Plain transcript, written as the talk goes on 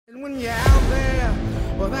When you're out there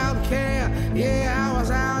without care, yeah, I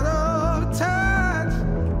was out of touch.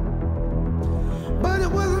 But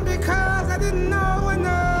it wasn't because I didn't know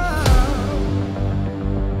enough.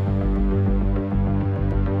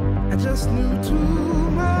 I just knew too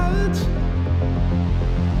much.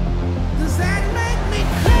 Does that make me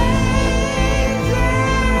crazy?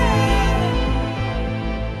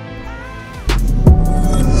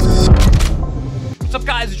 What's up,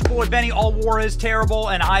 guys? It's your boy Benny. All war is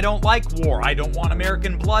terrible, and I don't like war. I don't want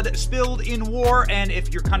American blood spilled in war, and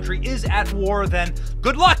if your country is at war, then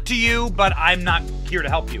good luck to you, but I'm not here to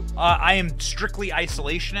help you. I am strictly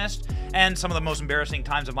isolationist, and some of the most embarrassing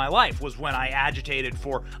times of my life was when I agitated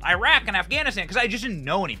for Iraq and Afghanistan, because I just didn't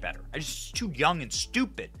know any better. I was just too young and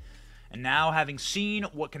stupid. And now, having seen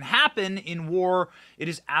what can happen in war, it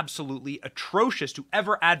is absolutely atrocious to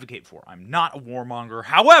ever advocate for. I'm not a warmonger.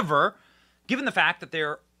 However, given the fact that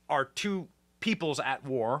there are two peoples at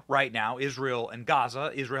war right now, Israel and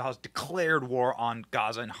Gaza, Israel has declared war on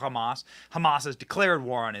Gaza, and Hamas has declared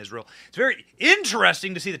war on Israel. It's very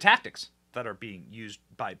interesting to see the tactics that are being used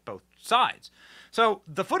by both sides. So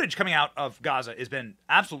the footage coming out of Gaza has been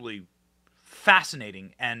absolutely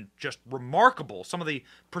fascinating and just remarkable. Some of the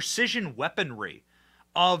precision weaponry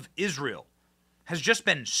of Israel has just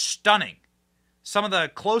been stunning. Some of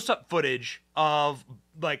the close-up footage of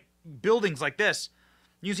like buildings like this,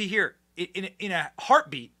 you see here, in a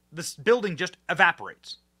heartbeat, this building just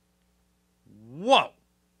evaporates. Whoa.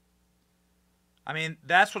 I mean,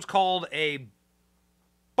 that's what's called a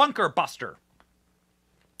bunker buster.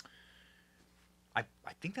 I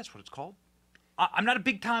think that's what it's called. I'm not a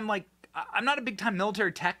big time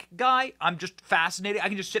military tech guy. I'm just fascinated. I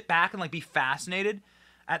can just sit back and like be fascinated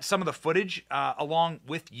at some of the footage along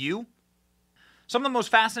with you. Some of the most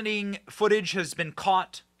fascinating footage has been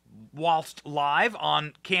caught whilst live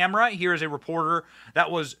on camera. Here is a reporter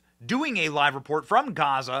that was doing a live report from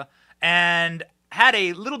Gaza and had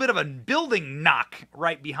a little bit of a building knock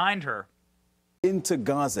right behind her. Into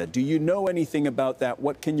Gaza. Do you know anything about that?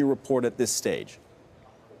 What can you report at this stage?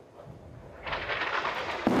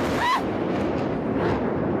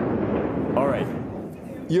 All right.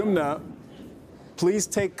 Yumna, please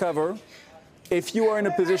take cover. If you are in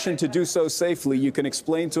a position to do so safely, you can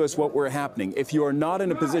explain to us what we're happening. If you are not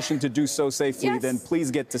in a position to do so safely, Yes. then please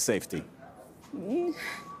get to safety.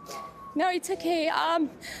 No, it's okay.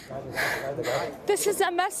 This is a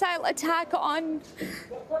missile attack on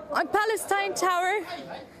Palestine Tower,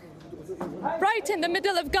 right in the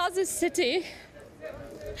middle of Gaza City.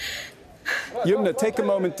 Yumna, take a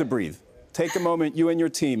moment to breathe. Take a moment, you and your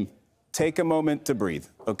team. Take a moment to breathe,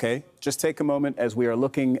 okay? Just take a moment as we are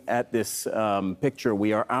looking at this picture.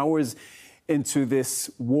 We are hours into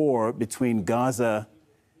this war between Gaza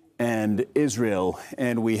and Israel,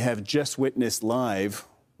 and we have just witnessed live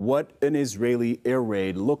what an Israeli air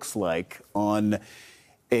raid looks like on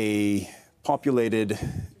a populated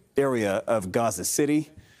area of Gaza City.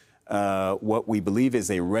 What we believe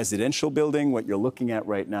is a residential building. What you're looking at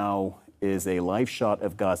right now is a live shot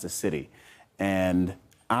of Gaza City. And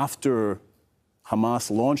after Hamas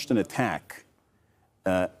launched an attack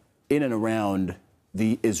in and around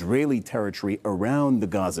the Israeli territory around the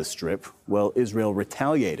Gaza Strip, well, Israel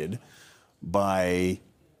retaliated by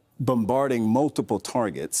bombarding multiple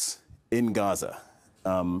targets in Gaza.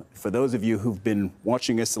 For those of you who've been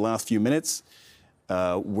watching us the last few minutes,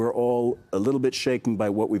 we're all a little bit shaken by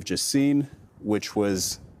what we've just seen, which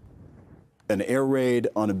was an air raid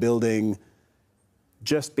on a building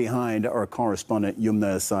just behind our correspondent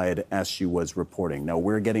Yumna Asayed as she was reporting. Now,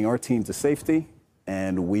 we're getting our team to safety,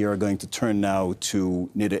 and we are going to turn now to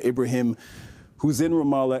Nida Ibrahim, who's in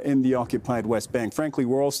Ramallah in the occupied West Bank. Frankly,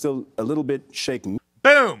 we're all still a little bit shaken.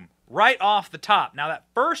 Boom! Right off the top. Now, that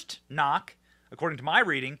first knock, according to my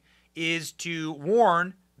reading, is to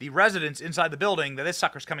warn the residents inside the building that this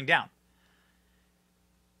sucker's coming down.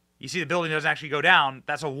 You see the building doesn't actually go down.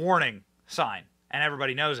 That's a warning sign, and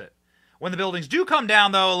everybody knows it. When the buildings do come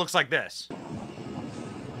down, though, it looks like this.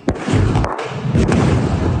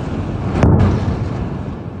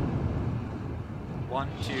 One,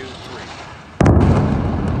 two, three.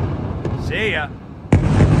 See ya.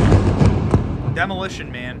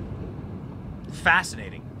 Demolition, man.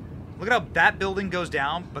 Fascinating. Look at how that building goes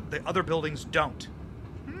down, but the other buildings don't.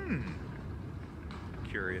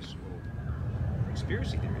 Curious little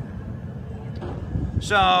conspiracy theory there.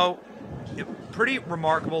 So, pretty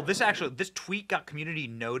remarkable. This tweet got community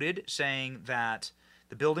noted, saying that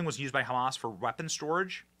the building was used by Hamas for weapon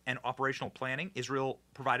storage and operational planning. Israel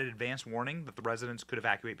provided advance warning that the residents could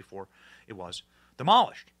evacuate before it was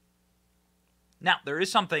demolished. Now, there is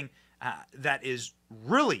something that is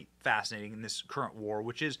really fascinating in this current war,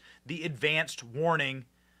 which is the advanced warning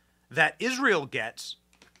that Israel gets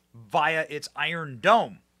via its Iron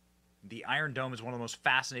Dome. The Iron Dome is one of the most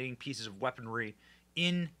fascinating pieces of weaponry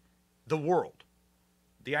in the world.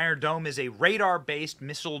 The Iron Dome is a radar-based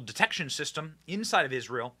missile detection system inside of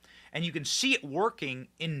Israel, and you can see it working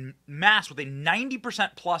in mass with a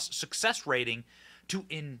 90% plus success rating to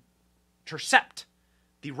intercept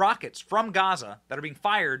the rockets from Gaza that are being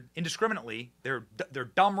fired indiscriminately. They're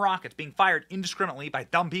dumb rockets being fired indiscriminately by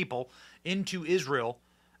dumb people into Israel.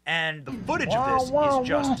 And the footage of this is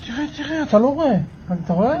just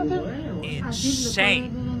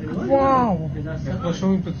insane. וואו.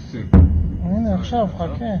 הנה עכשיו,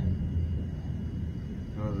 חכה.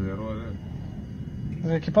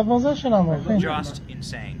 זה כיפת ברזל שלנו, אחי. Just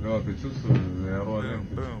insane. לא, הפיצוץ זה אירוע עליהם.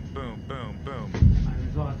 Boom, boom, boom, boom.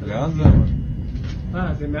 לאן זה?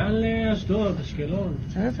 זה מעל אשדוד, אשקלון.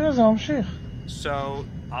 תראה, זה ממשיך. So,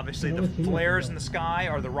 obviously the flares in the sky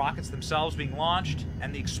are the rockets themselves being launched,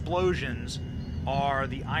 and the explosions are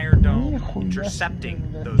the Iron Dome intercepting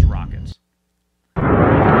those rockets.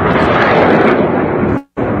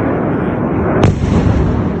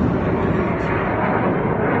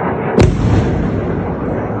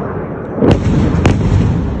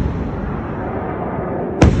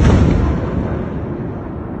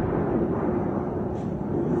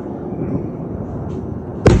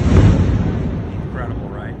 Incredible,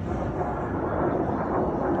 right?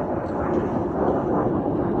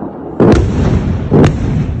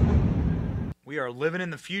 We are living in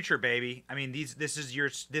the future, baby. I mean,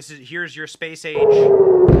 here's your space age.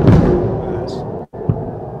 Look at this.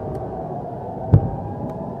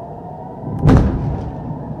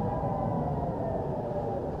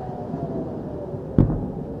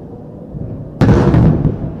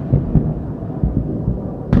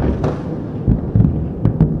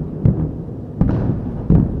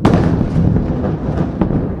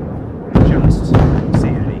 Just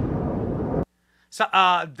insanity. So,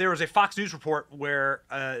 there was a Fox News report where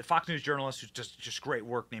a Fox News journalist who's just great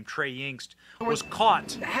work named Trey Yingst was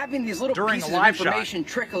caught having these little during a pieces live of information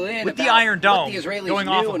trickle in with the about Iron Dome what the Israelis going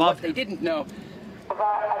knew off and above what they him. didn't know.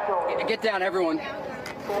 Get down, everyone.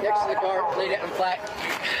 Next to the car, lay down flat.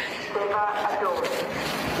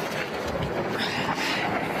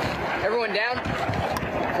 Everyone down,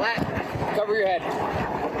 flat, cover your head.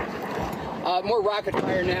 More rocket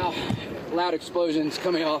fire now, loud explosions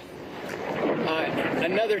coming off.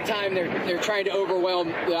 Another time they're trying to overwhelm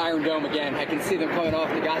the Iron Dome again. I can see them coming off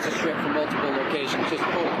the Gaza Strip from multiple locations. Just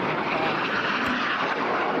pull.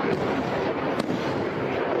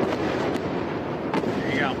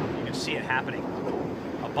 There you go. You can see it happening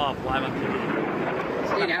above, live on TV.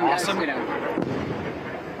 Stay down, Awesome. guys, stay down.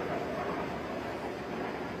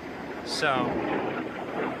 So,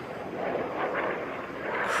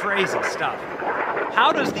 crazy stuff.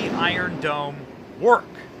 How does the Iron Dome work?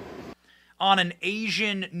 On an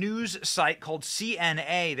Asian news site called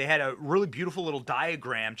CNA, they had a really beautiful little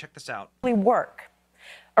diagram. Check this out. Work.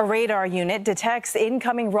 A radar unit detects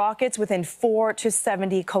incoming rockets within 4 to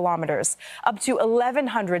 70 kilometers. Up to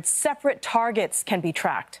 1,100 separate targets can be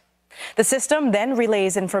tracked. The system then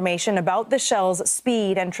relays information about the shell's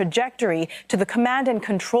speed and trajectory to the command and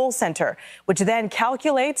control center, which then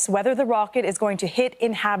calculates whether the rocket is going to hit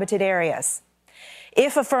inhabited areas.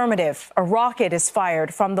 If affirmative, a rocket is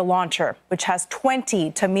fired from the launcher, which has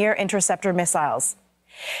 20 Tamir interceptor missiles.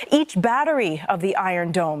 Each battery of the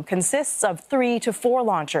Iron Dome consists of 3 to 4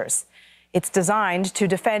 launchers. It's designed to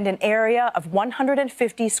defend an area of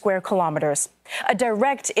 150 square kilometers. A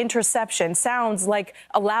direct interception sounds like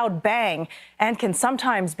a loud bang and can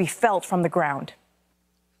sometimes be felt from the ground.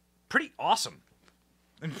 Pretty awesome.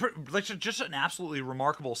 And just an absolutely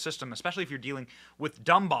remarkable system, especially if you're dealing with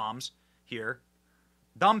dumb bombs here.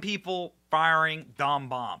 Dumb people firing dumb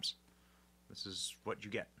bombs. This is what you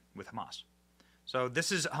get with Hamas. So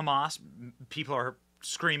this is Hamas. People are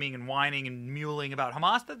screaming and whining and mewling about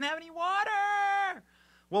Hamas doesn't have any water.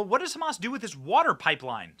 Well, what does Hamas do with its water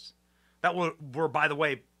pipelines that were, by the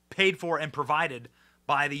way, paid for and provided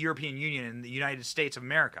by the European Union and the United States of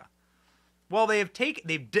America? Well, they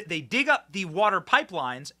dig up the water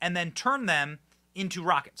pipelines and then turn them into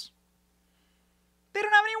rockets. They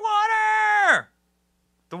don't have any water.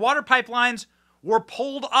 The water pipelines were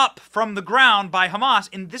pulled up from the ground by Hamas,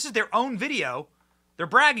 and this is their own video. They're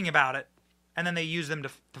bragging about it, and then they use them to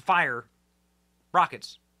fire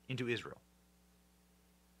rockets into Israel.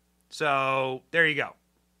 So, there you go.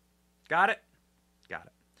 Got it? Got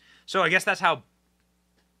it. So, I guess that's how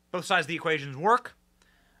both sides of the equations work.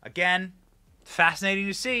 Again, fascinating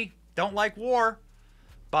to see. Don't like war,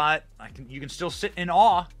 but you can still sit in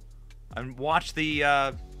awe and watch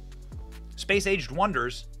the space-aged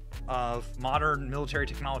wonders of modern military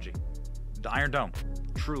technology. The Iron Dome.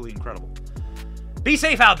 Truly incredible. Be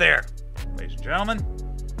safe out there, ladies and gentlemen.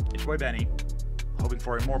 It's your boy Benny, hoping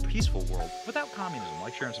for a more peaceful world without communism.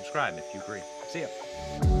 Like, share, and subscribe if you agree. See ya.